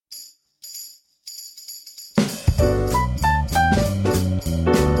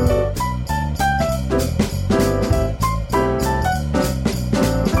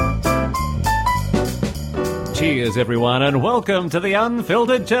Cheers, everyone, and welcome to the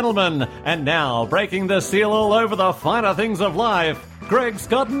Unfiltered Gentleman. And now, breaking the seal all over the finer things of life, Greg,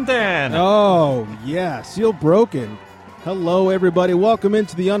 Scott, and Dan. Oh, yeah, seal broken. Hello, everybody. Welcome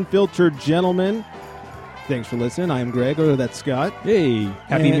into the Unfiltered Gentleman. Thanks for listening. I am Greg, or that's Scott. Hey,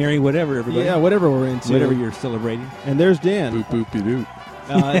 happy, merry, whatever, everybody. Yeah, whatever we're into. Whatever you're celebrating. And there's Dan. Boop, boop,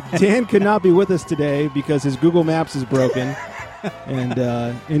 doo. Dan could not be with us today because his Google Maps is broken. And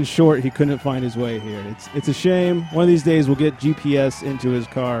in short, he couldn't find his way here. It's a shame. One of these days we'll get GPS into his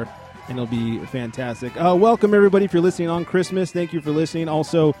car, and it'll be fantastic. Welcome, everybody, if you're listening on Christmas. Thank you for listening.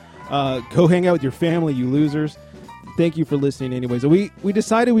 Also, go hang out with your family, you losers. Thank you for listening anyways. We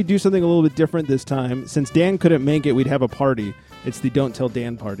decided we'd do something a little bit different this time. Since Dan couldn't make it, we'd have a party. It's the Don't Tell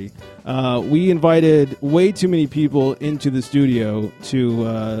Dan party. We invited way too many people into the studio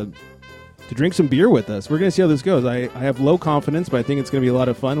to drink some beer with us. We're going to see how this goes. I have low confidence, but I think it's going to be a lot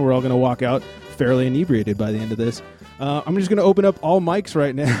of fun. We're all going to walk out fairly inebriated by the end of this. I'm just going to open up all mics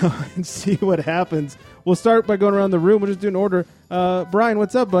right now and see what happens. We'll start by going around the room. We'll just do an order. Brian,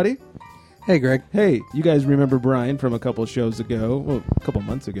 what's up, buddy? Hey, Greg. Hey, you guys remember Brian from a couple shows ago, well, a couple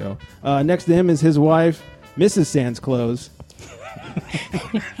months ago. Next to him is his wife, Mrs. Sans Clothes.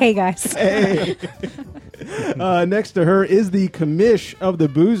 Hey, guys. Hey. Next to her is the commish of the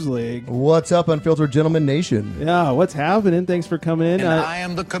Booze League. What's up, Unfiltered Gentleman Nation? Yeah, what's happening? Thanks for coming in. And I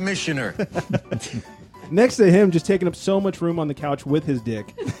am the commissioner. Next to him, just taking up so much room on the couch with his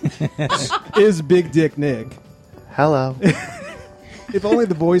dick, is Big Dick Nick. Hello. If only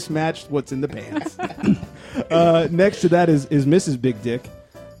the voice matched what's in the pants. Next to that is Mrs. Big Dick,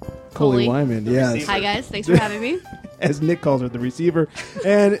 Coley Wyman. Yes. Hi, guys. Thanks for having me. As Nick calls her, the receiver.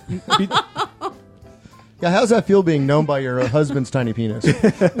 And Yeah, how's that feel being known by your husband's tiny penis?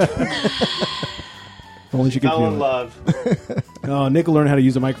 only she could Fell feel in it. love. Oh, Nick will learn how to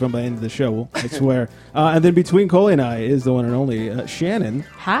use a microphone by the end of the show, I swear. And then between Coley and I is the one and only Shannon.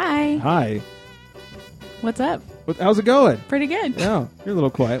 Hi. Hi. What's up? How's it going? Pretty good. Yeah, you're a little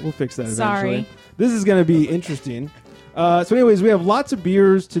quiet. We'll fix that eventually. Sorry. This is going to be interesting. So anyways, we have lots of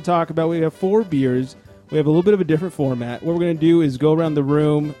beers to talk about. We have 4 beers. We have a little bit of a different format. What we're going to do is go around the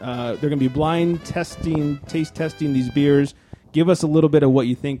room. They're going to be blind tasting these beers. Give us a little bit of what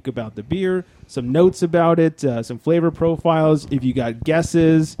you think about the beer, some notes about it, some flavor profiles. If you got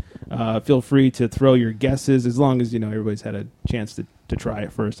guesses, feel free to throw your guesses as long as, everybody's had a chance to try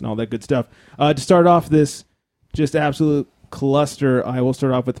it first and all that good stuff. To start off this just absolute cluster, I will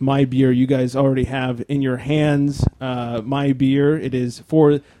start off with my beer. You guys already have in your hands my beer. It is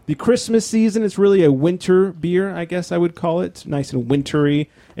for the Christmas season. It's really a winter beer, I guess I would call it. It's nice and wintry.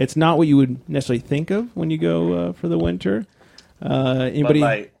 It's not what you would necessarily think of when you go for the winter. Anybody? Bud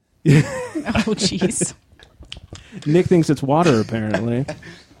Light. Oh, jeez. Nick thinks it's water, apparently. You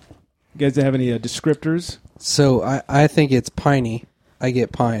guys have any descriptors? So I think it's piney. I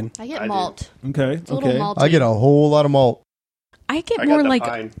get pine. I get malt. Okay. It's a little malty. I get a whole lot of malt. I get I more got the like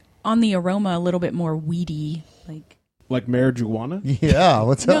pine. on the aroma a little bit more weedy. Like marijuana? Yeah,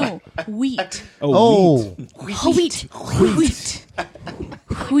 what's up? No, wheat. Oh, Wheat.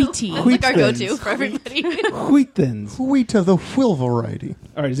 Wheaty. That's like our go-to for everybody. Wheat thins. wheat of the wheel variety.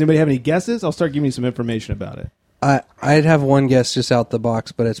 All right, does anybody have any guesses? I'll start giving you some information about it. I'd have one guess just out the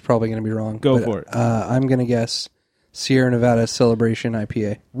box, but it's probably going to be wrong. Go for it. I'm going to guess Sierra Nevada Celebration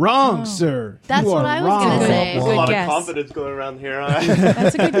IPA. Wrong, sir. That's You what are I was wrong. going to say. A Good lot guess. of confidence going around here. Huh?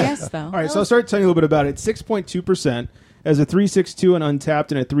 That's a good guess, though. All right, so I'll start telling you a little bit about it. 6.2% as a 3.62 on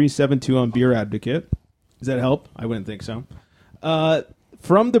Untapped and a 3.72 on Beer Advocate. Does that help? I wouldn't think so.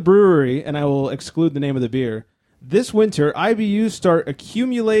 From the brewery, and I will exclude the name of the beer, this winter, IBUs start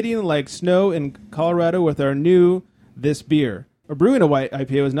accumulating like snow in Colorado with our new This Beer. Brewing a white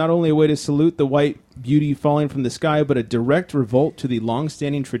IPA was not only a way to salute the white beauty falling from the sky, but a direct revolt to the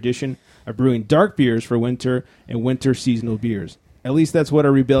long-standing tradition of brewing dark beers for winter and winter seasonal beers. At least that's what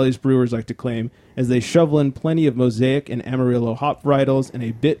our rebellious brewers like to claim, as they shovel in plenty of Mosaic and Amarillo hop varietals and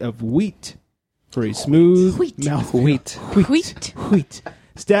a bit of wheat for a smooth mouthfeel. Wheat.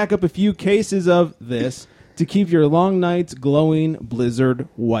 Stack up a few cases of this to keep your long nights glowing blizzard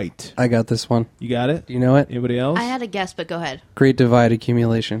white. I got this one. You got it? Do you know it? Anybody else? I had a guess, but go ahead. Great Divide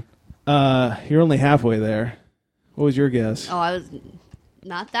Accumulation. You're only halfway there. What was your guess? Oh, I was...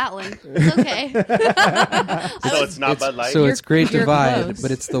 Not that one. It's okay. So it's not Bud Light? So it's Great you're Divide, close.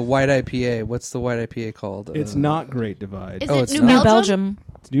 but it's the white IPA. What's the white IPA called? It's not Great Divide. Is Oh, it it's New not. New Belgium? Belgium.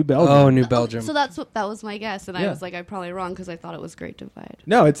 It's New Belgium. Oh, New Belgium. So that was my guess, and Yeah. I was like, I'm probably wrong because I thought it was Great Divide.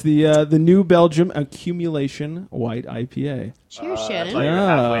 No, it's the New Belgium Accumulation White IPA. Cheers, I Shannon. thought you were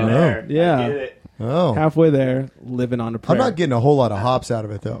halfway there. Yeah. I get it. Oh. halfway there, living on a prayer. I'm not getting a whole lot of hops out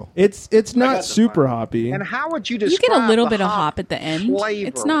of it, though. It's not super hoppy. And how would you You describe get a little the bit of hop at the end. flavor?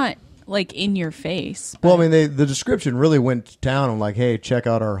 It's not like in your face. Well, I mean, the description really went to town. I'm like, hey, check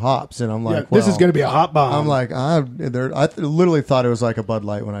out our hops. And I'm like, this is going to be a hot bomb. I'm like, I literally thought it was like a Bud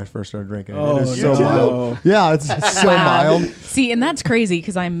Light when I first started drinking it. Oh, It is so no. mild. Yeah, it's so mild. See, and that's crazy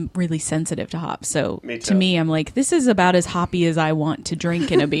because I'm really sensitive to hops. So Me too. to me, I'm like, this is about as hoppy as I want to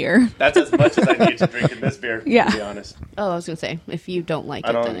drink in a beer. That's as much as I need to drink in this beer, Yeah. to be honest. Oh, I was gonna say, if you don't like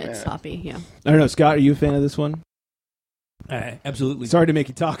I it, don't- then it's yeah. hoppy. Yeah. I don't know, Scott. Are you a fan of this one? Absolutely. Sorry to make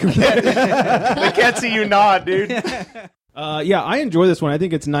you talk. I can't see you nod, dude. Yeah, I enjoy this one. I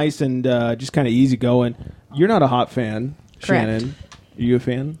think it's nice and just kind of easy going. You're not a hop fan, Correct. Shannon. Are you a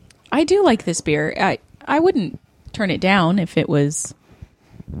fan? I do like this beer. I wouldn't turn it down if it was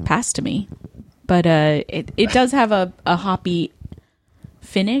passed to me, but it does have a hoppy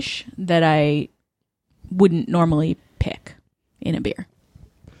finish that I wouldn't normally pick in a beer.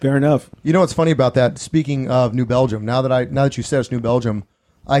 Fair enough. You know what's funny about that? Speaking of New Belgium, now that you said it's New Belgium,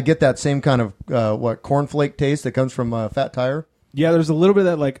 I get that same kind of cornflake taste that comes from Fat Tire. Yeah, there's a little bit of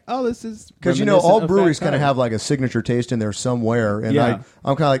that, like, oh, this is Because all reminiscent of breweries Fat kind of Tire. have like a signature taste in there somewhere, and Yeah.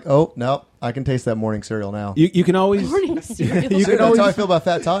 I'm kind of like, oh no, I can taste that morning cereal now. You can always Morning cereal. you can That's how I always feel about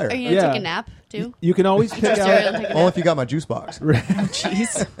Fat Tire. Are you gonna Yeah. take a nap too? you can always pick Cereal out and take a Only nap? if you got my juice box.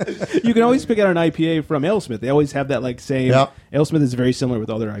 Jeez. you can always pick out an IPA from AleSmith. They always have that like same. Yeah. AleSmith is very similar with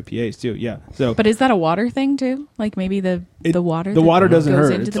other IPAs too. Yeah. So But is that a water thing too? Like maybe the water. the that water doesn't goes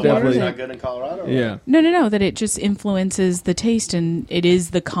hurt. into It's the definitely- water. Not good in Colorado? Or yeah. No. That it just influences the taste, and it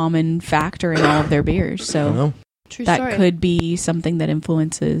is the common factor in all of their beers. So True that story. could be something that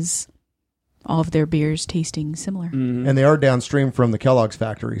influences all of their beers tasting similar. Mm-hmm. And they are downstream from the Kellogg's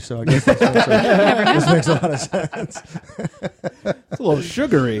factory, so I guess this makes a lot of sense. It's a little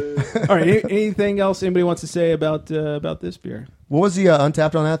sugary. All right. Anything else anybody wants to say about this beer? What was the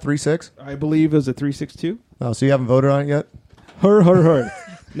Untapped on that? 3.6? I believe it was a 3.62. Oh, so you haven't voted on it yet? Her.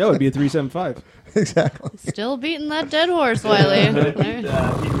 No, it'd be a 3.75. Exactly. Still beating that dead horse, Wiley.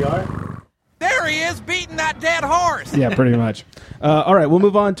 PBR? There he is, beating that dead horse. Yeah, pretty much. All right, we'll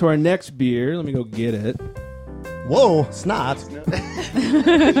move on to our next beer. Let me go get it. Whoa, snot. Snots.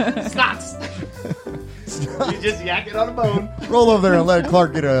 You just yak it on a bone. Roll over there and let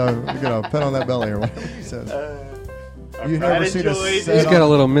Clark get a pet on that belly or whatever he says. You pride never and seen a joy. set He's on- got a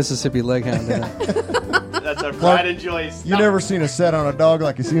little Mississippi leg hound in it. That's our pride and joy. You never seen a set on a dog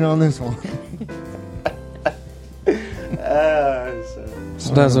like you seen on this one.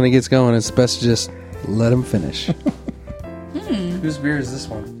 Sometimes when he gets going, it's best to just let him finish. Whose beer is this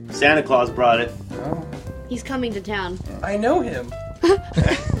one? Santa Claus brought it. He's coming to town. I know him.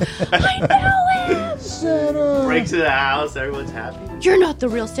 Breaks into the house. Everyone's happy. You're not the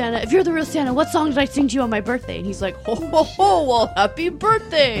real Santa. If you're the real Santa, what song did I sing to you on my birthday? And he's like, ho, ho, ho, well, happy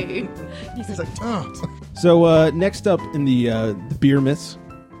birthday. He's like, So next up in the beer myths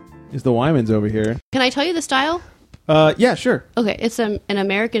is the Wyman's over here. can I tell you the style? Yeah, sure. Okay, it's an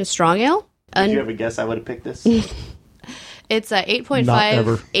American strong ale. Did you ever guess I would have picked this? It's a 8.5 Not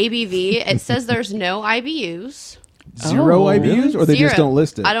ever. ABV. It says there's no IBUs. Zero IBUs, or they just Zero. don't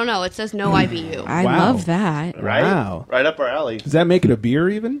list it? I don't know. It says no IBU. I Wow. love that. Right? Wow. Right up our alley. Does that make it a beer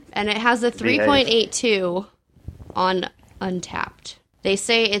even? And it has a 3.82 on Untapped. They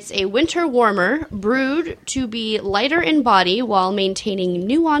say it's a winter warmer brewed to be lighter in body while maintaining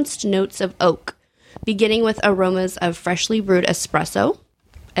nuanced notes of oak, beginning with aromas of freshly brewed espresso.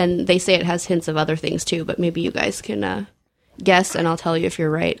 And they say it has hints of other things too, but maybe you guys can guess and I'll tell you if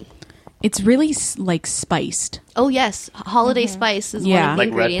you're right. It's really like spiced. Oh, yes. Holiday spice is one Yeah. of the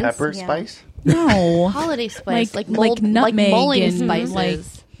Like red ingredients. pepper spice? No. Holiday spice, like like nutmeg mulling and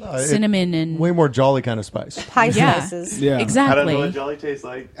spices. like cinnamon and Way more jolly kind of spice. Pie Yeah. slices. Yeah. I don't know exactly. what Jolly tastes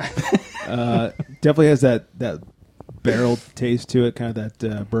like. Definitely has that barrel taste to it, kind of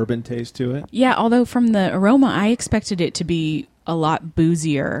that bourbon taste to it. Yeah, although from the aroma, I expected it to be a lot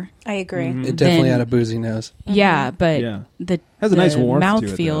boozier. I agree. It definitely Then- had a boozy nose. Yeah, but Yeah. the Has a nice the warmth to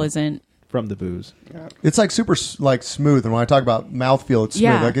it, mouthfeel though. isn't. From the booze. It's like super like smooth, and when I talk about mouthfeel, it's smooth.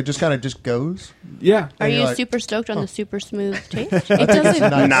 Yeah. Like it just kind of just goes. Yeah. Are And you you're like, super stoked on the super smooth taste? It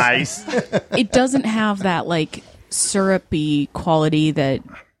doesn't. Nice. It doesn't have that like syrupy quality that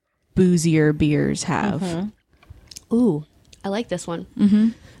boozier beers have. Ooh, I like this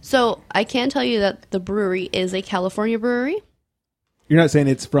one. So I can tell you that the brewery is a California brewery. You're not saying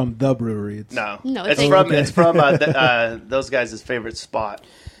it's from the brewery. It's No. No, It's it's from okay. it's from those guys' favorite spot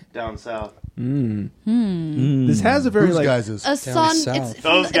down south. This has a very Whose like guys is? A sun. south. It's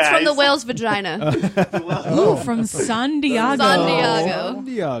Those from the guys. whale's vagina. Ooh, from San Diego. San Diego. San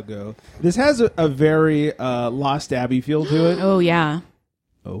Diego. This has a very Lost Abbey feel to it. Oh yeah.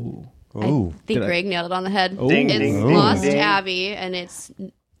 Oh. Oh, I think Greg nailed it on the head. Oh. Ding, It's ding, Lost ding. Abbey, and it's.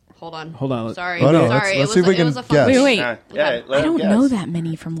 Hold on. Hold on. Sorry. Oh, no, Sorry. let's see if we can it was a guess. fun. Wait. Yeah, Okay. let I him don't guess. know that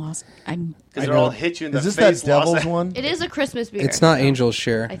many from Lost. I'm. Because they're all hit you in the is this face. that Devil's Los- one? It is a Christmas beer. It's not Angel's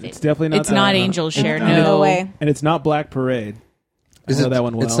Share. I think. It's definitely not. It's not that. Angel's Share. No. No. No way. And it's not Black Parade. Is I know it that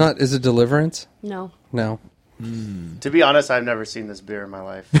one well. It's not. Is it Deliverance? No. No. To be honest, I've never seen this beer in my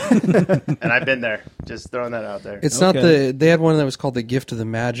life. And I've been there. Just throwing that out there. It's not Okay. the. They had one that was called the Gift of the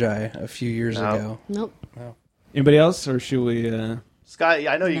Magi a few years No. ago. Nope. Anybody else, or should we? Scott,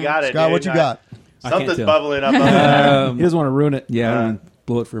 I know you got it. Scott, dude. what you got? Something's tell. bubbling up. Over He doesn't want to ruin it. Yeah, I don't wanna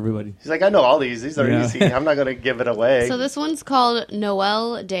blow it for everybody. He's like, I know all these. These are Yeah. easy. I'm not going to give it away. So this one's called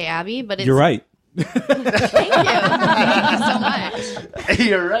Noel de Abbey, but it's You're right. Thank you so much.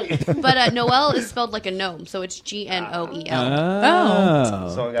 You're right. But Noel is spelled like a gnome, so it's Gnoel. Oh.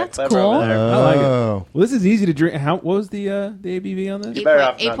 Someone got That's clever cool. over there. I like it. Oh, Well, this is easy to drink. What was the ABV on this? better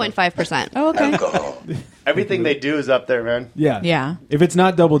off not 8.5%. Oh, okay. Everything they do is up there, man. Yeah. Yeah. If it's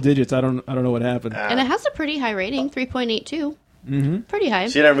not double digits, I don't know what happened. And it has a pretty high rating, 3.82. Mm-hmm. Pretty high.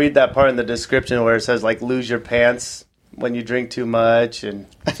 She didn't read that part in the description where it says, like, lose your pants when you drink too much. And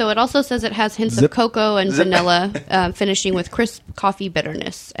So it also says it has hints Zip. of cocoa and vanilla, finishing with crisp coffee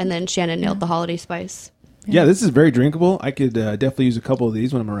bitterness. And then Shannon nailed the holiday spice. Yeah, this is very drinkable. I could definitely use a couple of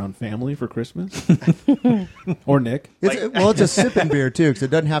these when I'm around family for Christmas. Or Nick. it's a sipping beer too, because it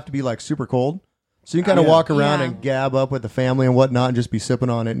doesn't have to be like super cold. So you can kind of walk around Yeah. and gab up with the family and whatnot, and just be sipping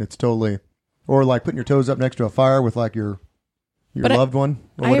on it, and it's totally, or like putting your toes up next to a fire with like your But loved one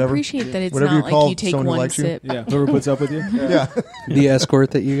or I whatever. appreciate that it's Whatever not you like call you take someone who one likes you. sip. Yeah, whoever puts up with you. Yeah, The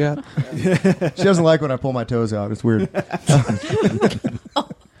escort that you got. she doesn't like when I pull my toes out. It's weird.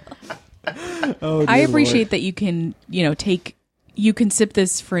 Oh, I dear appreciate Lord. that you can, you can sip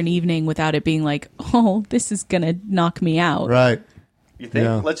this for an evening without it being like, oh, this is going to knock me out. Right. you think?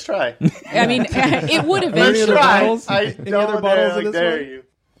 Yeah. Let's try. I mean, it would Any Let's other eventually. try. bottles? I Any don't other bottles of this dare one? you.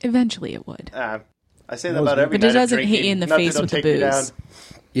 Eventually it would. I say that That was about good. every But it night of doesn't hit you drinking. in the Nothing face will with the take me booze. down.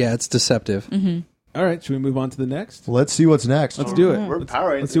 Yeah, it's deceptive. All right, should we move on to the next? Let's see what's next. Let's do it. We're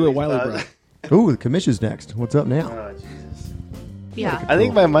powering. Let's see what through Wiley these brought. Ooh, the commission's next. What's up now? Oh, Jesus. Yeah. I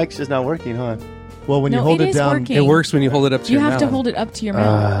think my mic's just not working, huh? Well, when you No, hold it it is down, working. It works when you hold it up to You your have to mouth. hold it up to your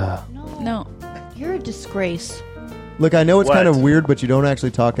mouth. No. You're a disgrace. look, I know it's What? kind of weird, but you don't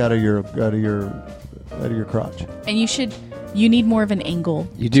actually talk out of your crotch. And you need more of an angle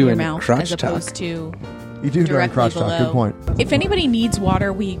You to do your in mouth crotch as talk. opposed to You do during directly crotch below. talk. Good point. If anybody needs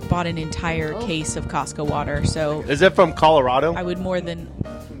water, we bought an entire case of Costco water, so Is it from Colorado? I would more than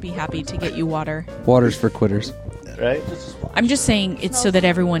be happy to get you water. Water's for quitters. Right? I'm just saying it's so that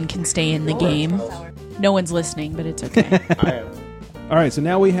everyone can stay in the game. No one's listening, but it's okay. I am. All right, so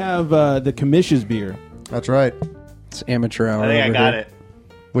now we have the commission's beer. That's right. It's amateur hour. I think I over got here. it.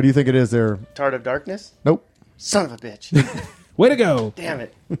 What do you think it is there? Tart of Darkness? Nope. Son of a bitch. Way to go. Damn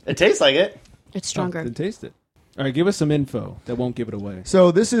it. It tastes like it. It's stronger. Then taste it. All right, give us some info that won't give it away.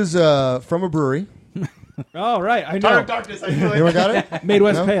 So this is from a brewery. All right, I Tart know. of Darkness. I knew it. Anyone got it? Made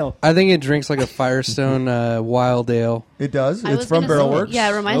West No? Pale. I think it drinks like a Firestone Wild Ale. It does. I It's was from gonna Barrel say- Works. Yeah,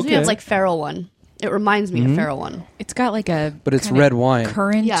 it reminds me Okay. of like Feral One. It reminds me of Feral One. It's got like a But it's kinda red wine.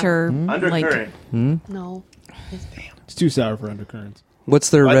 current Yeah. or Undercurrent. like No. It's too sour for undercurrents. What's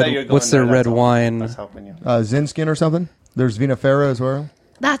their I thought you were red? going What's their there, red that's all. wine? That's helping you. Zinskin or something. There's Vinifera as well.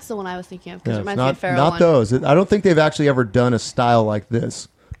 That's the one I was thinking of because it it's reminds me not of Feral not One. those. I don't think they've actually ever done a style like this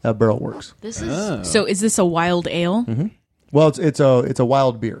at Barrel Works. This is So is this a wild ale? Well, it's a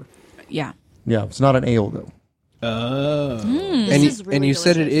wild beer. Yeah. Yeah, it's not an ale though. Oh. this And is you, really and you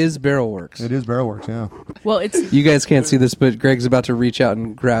said it delicious. is Barrel Works. It is Barrel Works. Yeah. Well, it's You guys can't see this, but Greg's about to reach out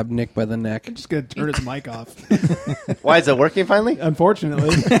and grab Nick by the neck. Just going to turn his mic off. Why is it working finally?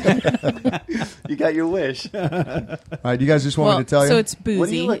 Unfortunately. You got your wish. All right. You guys just want well, me to tell you? so it's boozy. What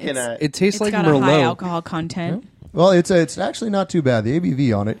are you looking It's- at? It tastes It's like got a high Merlot. alcohol content. well, it's actually not too bad. The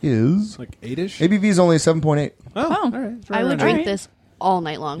ABV on it is Like 8-ish? ABV is only 7.8. Oh, Oh. all right. It's right I would around drink there. this all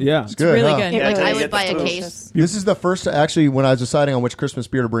night long. Yeah. It's good. really huh? good. Yeah, Like, till I you would get buy the a fruit. case. This is the first, actually, when I was deciding on which Christmas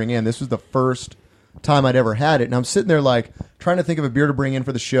beer to bring in, this was the first time I'd ever had it. And I'm sitting there like trying to think of a beer to bring in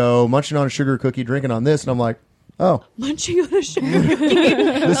for the show, munching on a sugar cookie, drinking on this. And I'm like, oh, Munching on a sugar cookie.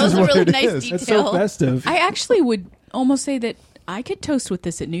 this That was is a what really it nice is. detail. That's so festive. I actually would almost say that I could toast with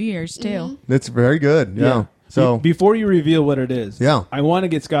this at New Year's too. It's very good. Yeah. So, before you reveal what it is, Yeah. I want to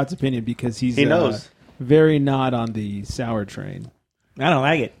get Scott's opinion because He knows. very not on the sour train. I don't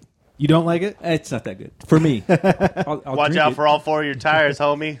like it. You don't like it? It's not that good for me. I'll Watch drink out it. for all 4 of your tires,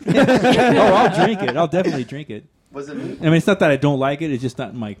 homie. Oh, I'll drink it. I'll definitely drink it. Was it me? I mean, it's not that I don't like it. It's just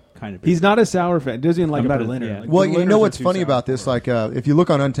not my kind of beer. He's not a sour fan. He doesn't even like I'm a not a- Berliner. yeah. Like, Well, you Berliners know are what's too funny sour. about this? Like, if you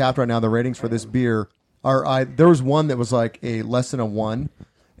look on Untappd right now, the ratings for this beer are there was one that was like a less than a 1,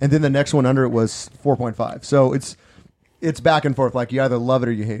 and then the next one under it was 4.5. So it's back and forth. Like, you either love it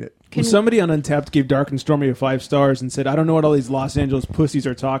or you hate it. When somebody on Untappd gave Dark and Stormy a 5 stars and said, I don't know what all these Los Angeles pussies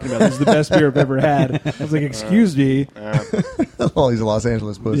are talking about. This is the best beer I've ever had. I was like, excuse me. All these Los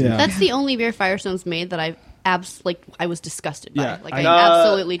Angeles pussies. Yeah. That's the only beer Firestone's made that I've I was disgusted by. Yeah, Like, I- I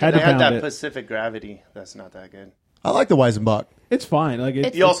absolutely had did to They not. had pound that it. Pacific Gravity. That's not that good. I like the Weizenbach. It's fine. Like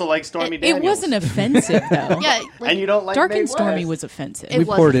You also like Stormy It Daniels. wasn't offensive though. Yeah, like, And you don't like Dark Mae and Stormy West. was offensive. It We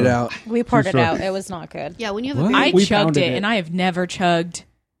was- poured it out. We poured it True out. story. It was not good. yeah, when you have a What? beer, I We chugged pounded it, it. and I have never chugged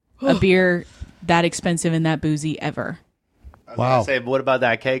a beer that expensive and that boozy ever. I was Wow. gonna say, what about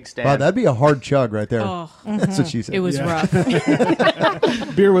that keg stand? Wow, that'd be a hard chug right there. Oh, That's what she said. it was rough.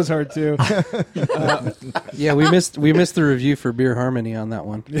 beer was hard too. Yeah, we missed the review for Beer Harmony on that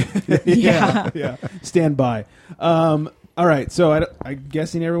one. yeah. Stand by. All right. So I'm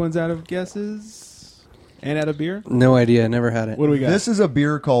guessing everyone's out of guesses and out of beer. No idea. Never had it. What do we got? This is a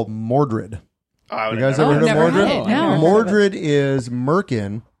beer called Mordred. Oh, I You would've guys never ever heard of never Mordred? had it, no. Mordred is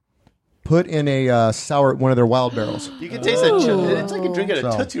Merkin put in a sour, one of their wild barrels. You can taste it. It's like a drink at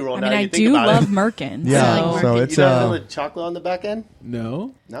a So- Tootsie Roll. I now mean, I you think do about love it. Merkin. Yeah, so- like so Merkin. it's You don't feel the chocolate on the back end?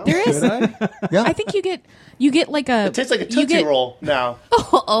 No. No. There is. Did I? Yeah. I think you get like a. It tastes like a you Tootsie get- Roll now.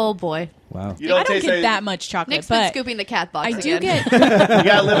 oh boy, Wow. You don't, I don't taste get it. that much chocolate, Nick's been but scooping the cat box. I do again. get You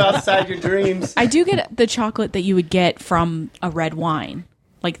gotta live outside your dreams. I do get the chocolate that you would get from a red wine,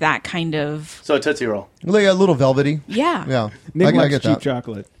 like that kind of. So a Tootsie Roll. Like a little velvety. Yeah. Yeah. Nick I likes get cheap that.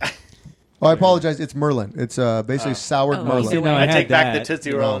 chocolate. Oh, I apologize. It's Merlin. It's basically soured Oh, Merlin. so No, I I had take back the that.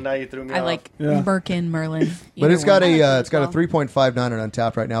 Tootsie Roll, and now you threw me I off. like Yeah. Merkin, Merlin. But either it's got one. a 3.59 on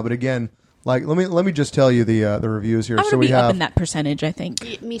Untappd right now. But again, like let me just tell you the reviews here. I'm gonna So we be up have in that percentage. I think.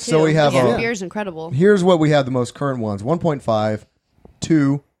 Me too. So we have, This beer's incredible. here's what we have the most current ones: 1.5,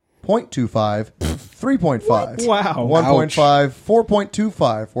 2, 0.25, 3.5. Wow. 1.5,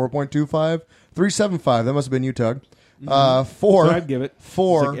 4.25, 4.25, 3.75. That must have been you, Tug. 4. So I'd give it.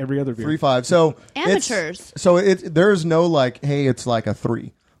 4. It's like every other beer. 3.5. So it's- Amateurs. So there's no like, hey, it's like a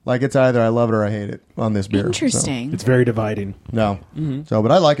 3. Like it's either I love it or I hate it on this beer. So, Interesting. It's very dividing. no. So,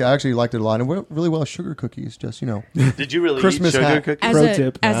 but I like it. I actually liked it a lot. And went really well with sugar cookies. Just Did you really Christmas eat sugar hack. cookies? as Pro a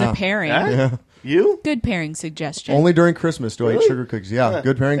tip. as Yeah. a pairing, Huh? yeah. You? good pairing suggestion. Only during Christmas do I eat sugar cookies. Yeah, Huh.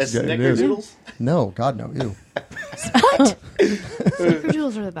 good pairing. As It is. Snickerdoodles? No, God no. Ew.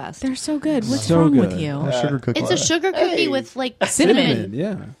 Snickerdoodles are the best. They're so good. What's So wrong good. with you? Sugar cookies. It's a sugar cookie with like cinnamon.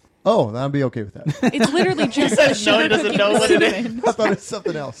 Yeah. Oh, I'd be okay with that. It's literally just a sugar he doesn't cookie know with what it is. cinnamon. I thought it was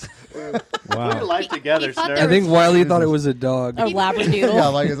something else. Put your life together, he thought sir. there I think Wiley thought it was a dog. A labradoodle. Yeah,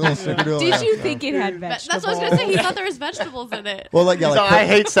 like it's a little snickerdoodle. Did Yeah. you think it had That's vegetables? what I was gonna say. He thought there was vegetables in it. Well, like yeah, So like I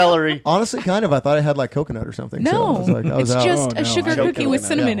hate celery. honestly, kind of. I thought I had like coconut or something. so I No, was like, I was it's out. just Oh, a no, sugar I don't cookie know with that.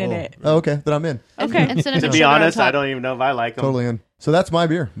 cinnamon Yeah, in well, it. Oh, okay, then I'm in. Okay. And cinnamon To be sugar on honest, top. I don't even know if I like them. Totally in. So that's my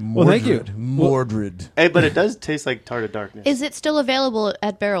beer. Well, thank you. Mordred. Hey, but it does taste like Tart of Darkness. Is it still available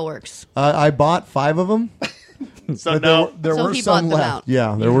at Barrelworks? I bought 5 of them. So But no. there So were he some bought them left. out.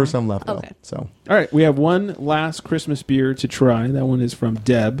 Yeah, there were some left. Okay. Though, so All right, we have one last Christmas beer to try. That one is from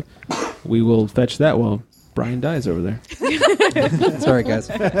Deb. We will fetch that while Brian dies over there. Sorry, guys.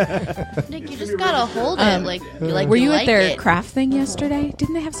 Nick, you just gotta hold it like Were you like at their it. craft thing yesterday?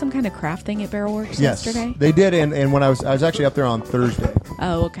 Didn't they have some kind of craft thing at Barrelworks yes, yesterday? they did. And when I was actually up there on Thursday,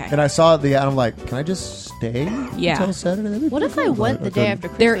 Oh, okay. and I saw the ad. I'm like, can I just stay Yeah. until Saturday? That'd be What if pretty I cool. went But the day I after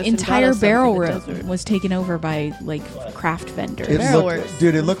Christmas? Their and entire got us some barrel for the room desert? was taken over by like craft vendors. It Barrel looked, Works.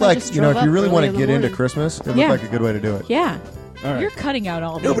 dude, it looked I like, just you know, drove if you up really early want in to the get into morning. Christmas, it looked Yeah. like a good way to do it. Yeah. All right. You're cutting out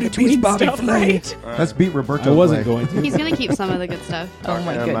all the Nobody in-between beats Bobby stuff, Flay. right? Let's beat Roberto. I wasn't Flay. going to. He's gonna keep some of the good stuff. Oh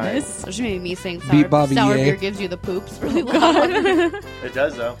my Never mind. goodness. There's maybe me saying Beat Bobby sour Ye. beer gives you the poops really loud. It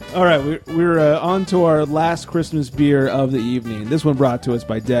does, though. All right, we're on to our last Christmas beer of the evening. This one brought to us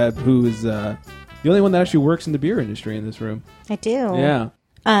by Deb, who is the only one that actually works in the beer industry in this room. I do. Yeah.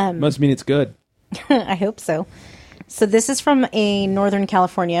 Must mean it's good. I hope so. So this is from a Northern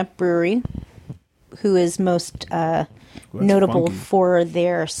California brewery who is most notable funky. for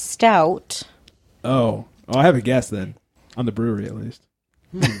their stout. Oh, I have a guess then. On the brewery, at least.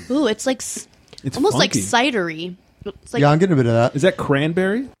 Ooh, it's like It's almost like funky. cidery. It's like Yeah, I'm getting a bit of that. Is that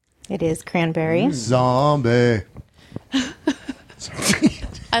cranberry? It is cranberry. Zombie.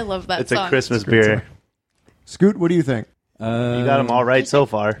 I love that It's song. a Christmas beer. Scoot, what do you think? You got them all right so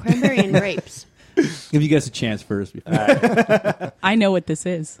far. Cranberry and grapes. Give you guys a chance first. I know what this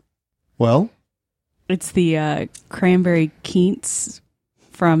is. Well, It's the Cranberry Keats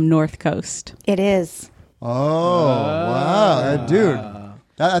from North Coast. It is. oh, wow. Dude.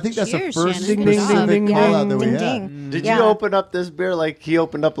 I think that's Cheers, the first Shannon. Good job. specific call out that we Ding, had. ding. Did Yeah. you open up this beer like he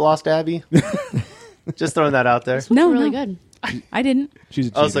opened up Lost Abbey? Just throwing that out there. No, really no. good. I didn't. She's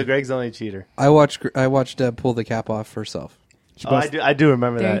a Oh, cheater. so Greg's the only cheater. I watched Deb pull the cap off herself. I do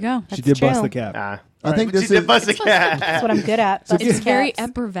remember There that. you go. She That's did bust true. the cap. Ah. I think But this she did is bust a cat. That's what I'm good at. It's Busting very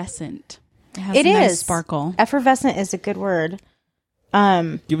caps. effervescent. It has It a nice is. sparkle. Effervescent is a good word.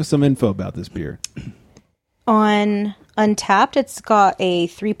 Give us some info about this beer. On Untapped, it's got a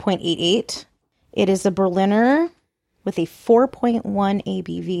 3.88. It is a Berliner with a 4.1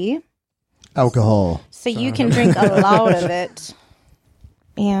 ABV. alcohol. So you can drink a lot of it.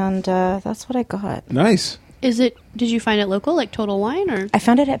 And that's what I got. Nice. Did you find it local, like Total Wine, or? I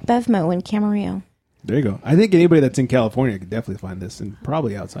found it at Bevmo in Camarillo. There you go. I think anybody that's in California could definitely find this, and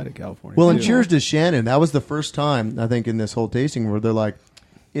probably outside of California. Well, and too. cheers to Shannon. That was the first time, I think, in this whole tasting where they're like,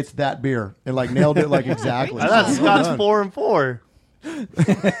 it's that beer. And like nailed it like exactly. I thought Well Scott's done. 4 and 4.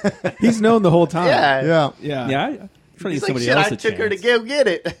 He's known the whole time. Yeah. Yeah. Yeah. Yeah, I'm trying to He's give like, somebody shit, else I a took her to chance. go get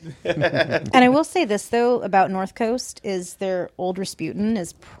it. And I will say this, though, about North Coast, is their Old Rasputin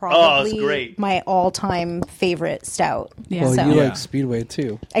is probably great. my all-time favorite stout. Yeah. Well, So- you Yeah. like Speedway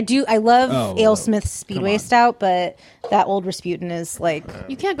too. I do. I love Oh, AleSmith Speedway on. Stout, but that Old Rasputin is like...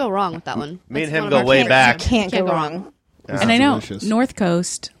 You can't go wrong with that one. Me and That's him one go of our way favorites. back. You can't go wrong. And I know delicious. North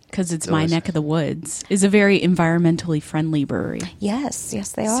Coast, because it's my Delicious. neck of the woods, is a very environmentally friendly brewery. Yes,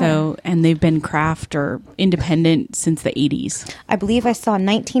 yes, they are. So, and they've been craft or independent since the 80s. I believe I saw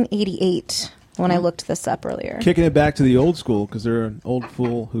 1988 when I looked this up earlier. Kicking it back to the old school because they're an old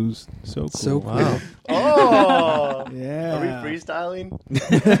fool who's so cool. So cool. Wow. Oh. Yeah. Are we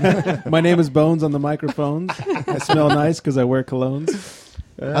freestyling? My name is Bones on the microphones. I smell nice because I wear colognes.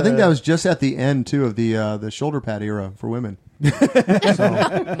 I think that was just at the end, too, of the shoulder pad era for women. And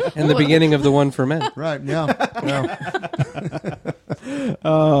the beginning of the one for men. Right, yeah.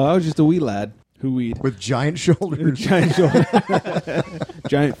 Oh, I was just a wee lad who weed. With giant shoulders. Giant shoulders.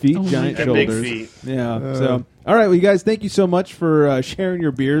 Giant feet, giant And big shoulders. feet. Yeah. So, all right, well, you guys, thank you so much for sharing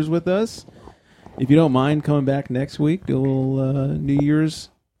your beers with us. If you don't mind coming back next week, do a little New Year's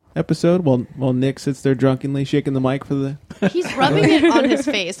episode while Nick sits there drunkenly shaking the mic for the... He's rubbing it on his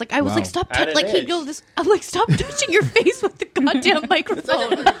face. Like I was Wow. like, stop! At an Like he'd edge. go this. I'm like, stop touching your face with the goddamn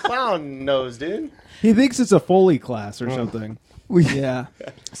microphone. Clown nose, dude. He thinks it's a Foley class or something. Yeah.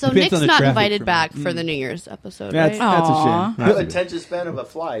 So Depends Nick's on the not traffic invited from back for the New Year's episode, That's right? a Aw. shame. I have attention span of a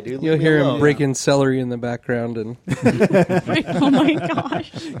fly, dude. You'll Leave me hear him alone. breaking celery in the background, and Oh my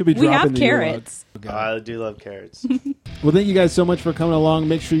gosh. He'll be We have dropping the carrots. I do love carrots. Well, thank you guys so much for coming along.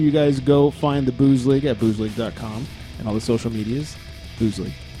 Make sure you guys go find the Booze League at boozeleague.com and all the social medias. Booze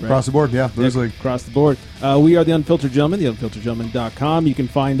League. Right? Across the board, yeah. Booze Yep, League. across the board. We are the Unfiltered Gentlemen, theunfilteredgentleman.com. You can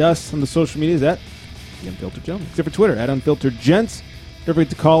find us on the social medias at the Unfiltered Gentleman, except for Twitter, at Unfiltered Gents. Don't forget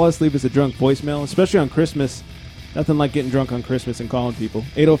to call us, leave us a drunk voicemail, especially on Christmas. Nothing like getting drunk on Christmas and calling people.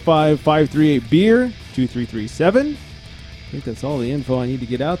 805-538-BEER, 2337. I think that's all the info I need to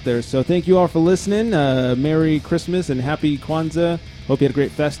get out there. So thank you all for listening. Merry Christmas and Happy Kwanzaa. Hope you had a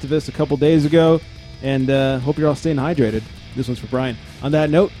great Festivus a couple days ago. And hope you're all staying hydrated. This one's for Brian. On that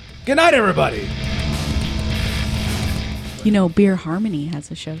note, good night, everybody. You know, Beer Harmony has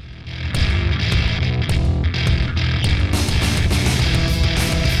a show.